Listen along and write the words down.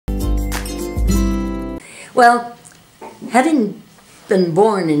Well, having been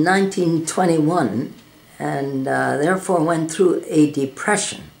born in 1921 and therefore went through a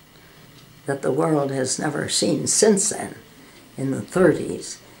depression that the world has never seen since then, in the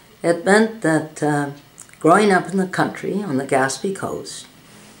 30s, it meant that growing up in the country on the Gaspé Coast,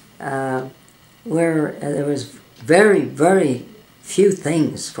 where there was very, very few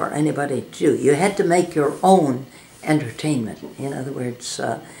things for anybody to do. You had to make your own entertainment. In other words,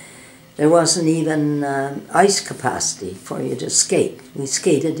 there wasn't even ice capacity for you to skate. We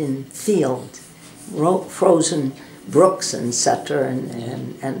skated in field, frozen brooks, etc.,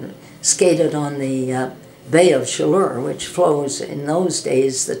 and skated on the Bay of Chaleur, which flows. In those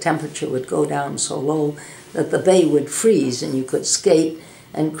days, the temperature would go down so low that the bay would freeze, and you could skate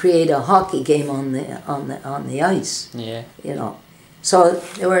and create a hockey game on the ice. Yeah. You know, so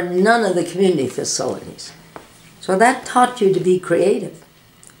there were none of the community facilities. So that taught you to be creative,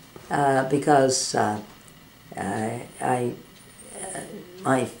 because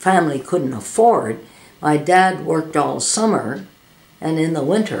my family couldn't afford. My dad worked all summer, and in the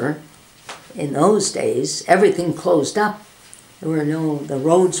winter, in those days, everything closed up. The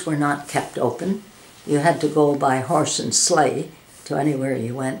roads were not kept open. You had to go by horse and sleigh to anywhere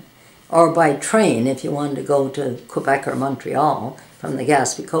you went, or by train if you wanted to go to Quebec or Montreal from the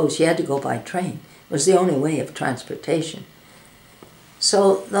Gaspé Coast. You had to go by train. It was the only way of transportation.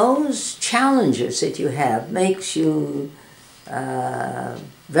 So those challenges that you have makes you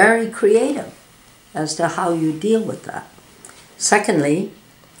very creative as to how you deal with that. Secondly,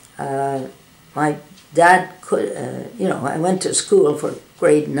 my dad could, I went to school for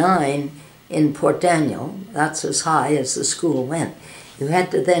grade 9 in Port Daniel. That's as high as the school went. You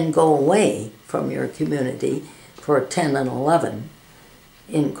had to then go away from your community for 10 and 11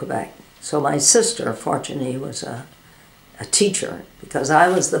 in Quebec. So my sister, fortunately, was a teacher, because I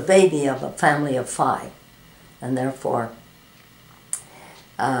was the baby of a family of 5, and therefore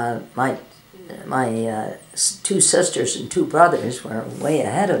my 2 sisters and 2 brothers were way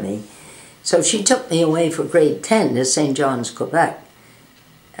ahead of me. So she took me away for grade 10 to St. John's, Quebec,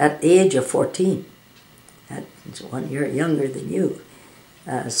 at the age of 14. That's 1 year younger than you.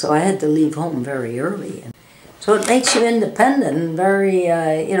 So I had to leave home very early. So it makes you independent and very,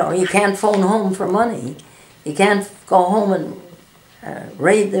 you can't phone home for money. You can't go home and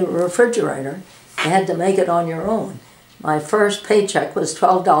raid the refrigerator. You had to make it on your own. My first paycheck was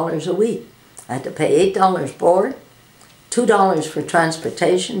 $12 a week. I had to pay $8 board, $2 for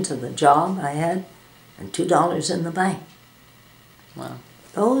transportation to the job I had, and $2 in the bank. Wow.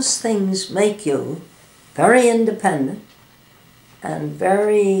 Those things make you very independent and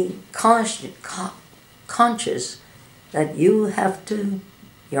very conscious that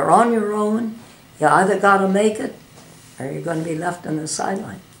you're on your own. You either got to make it or you're going to be left on the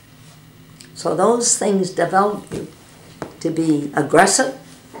sideline. So those things develop you to be aggressive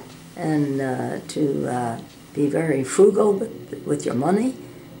and to be very frugal with your money,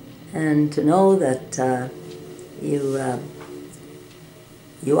 and to know that you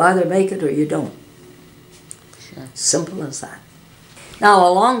either make it or you don't. Sure. Simple as that. Now,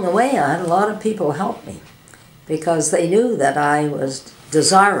 along the way, I had a lot of people help me, because they knew that I was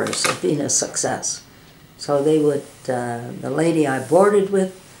desirous of being a success. So they would, the lady I boarded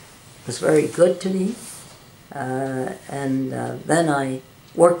with was very good to me, and then I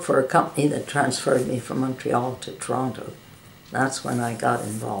worked for a company that transferred me from Montreal to Toronto. That's when I got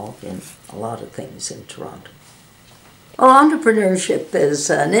involved in a lot of things in Toronto. Well, entrepreneurship is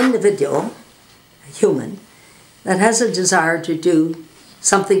an individual, a human, that has a desire to do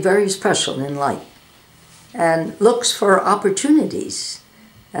something very special in life and looks for opportunities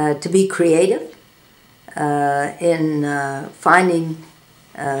to be creative in finding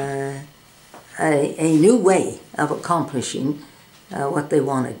a new way of accomplishing what they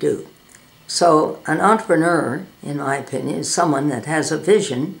want to do. So an entrepreneur, in my opinion, is someone that has a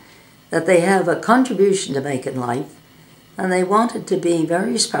vision, that they have a contribution to make in life, and they want it to be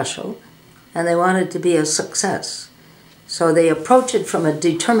very special, and they want it to be a success. So they approach it from a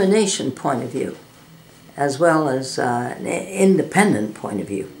determination point of view, as well as an independent point of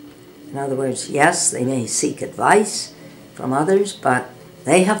view. In other words, yes, they may seek advice from others, but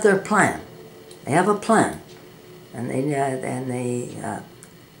they have their plan. They have a plan, and they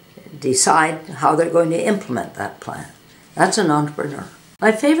decide how they're going to implement that plan. That's an entrepreneur.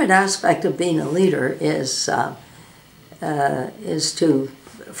 My favorite aspect of being a leader is to,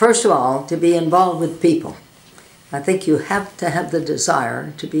 first of all, to be involved with people. I think you have to have the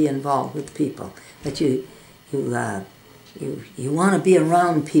desire to be involved with people, that you want to be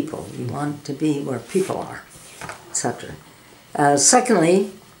around people, you want to be where people are, etc.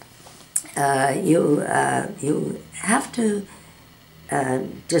 Secondly, you have to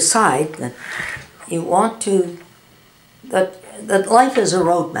decide that you want to, that life is a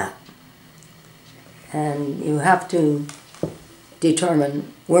roadmap, and you have to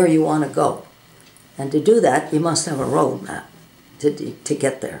determine where you want to go. And to do that, you must have a roadmap to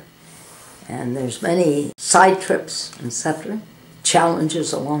get there. And there's many side trips, etc.,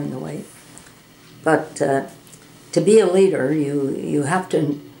 challenges along the way. But to be a leader, you have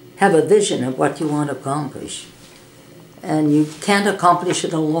to have a vision of what you want to accomplish. And you can't accomplish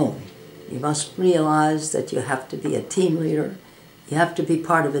it alone. You must realize that you have to be a team leader. You have to be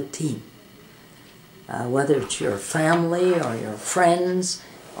part of a team. Whether it's your family or your friends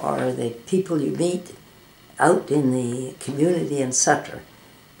or the people you meet out in the community, etc.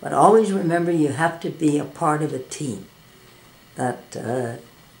 But always remember you have to be a part of a team. That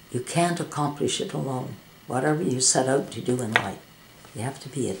you can't accomplish it alone. Whatever you set out to do in life, you have to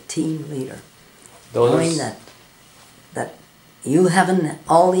be a team leader. Knowing that you haven't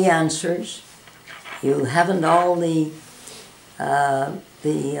all the answers, you haven't all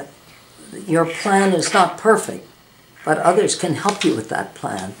your plan is not perfect, but others can help you with that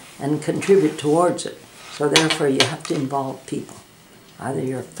plan and contribute towards it. So therefore you have to involve people, either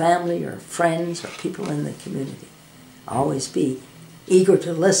your family or friends or people in the community. Always be eager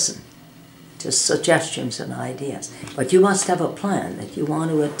to listen to suggestions and ideas. But you must have a plan that you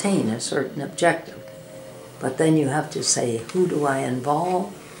want to attain a certain objective. But then you have to say, who do I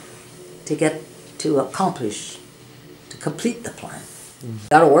involve to get to accomplish, to complete the plan? You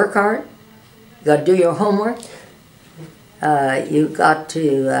got to work hard. You got to do your homework. You got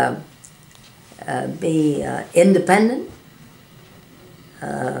to be independent.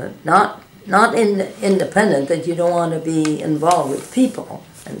 Not independent that you don't want to be involved with people,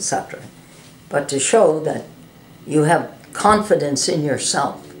 etc. But to show that you have confidence in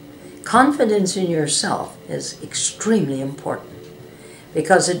yourself. Confidence in yourself is extremely important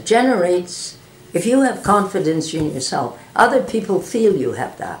because it generates, if you have confidence in yourself, other people feel you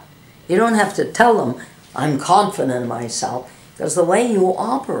have that. You don't have to tell them, I'm confident in myself, because the way you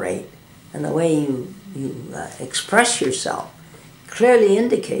operate and the way you express yourself clearly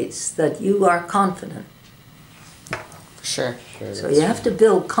indicates that you are confident. Sure. So you have to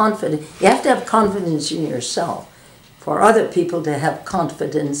build confidence. You have to have confidence in yourself for other people to have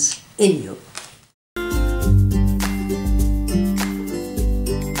confidence in you.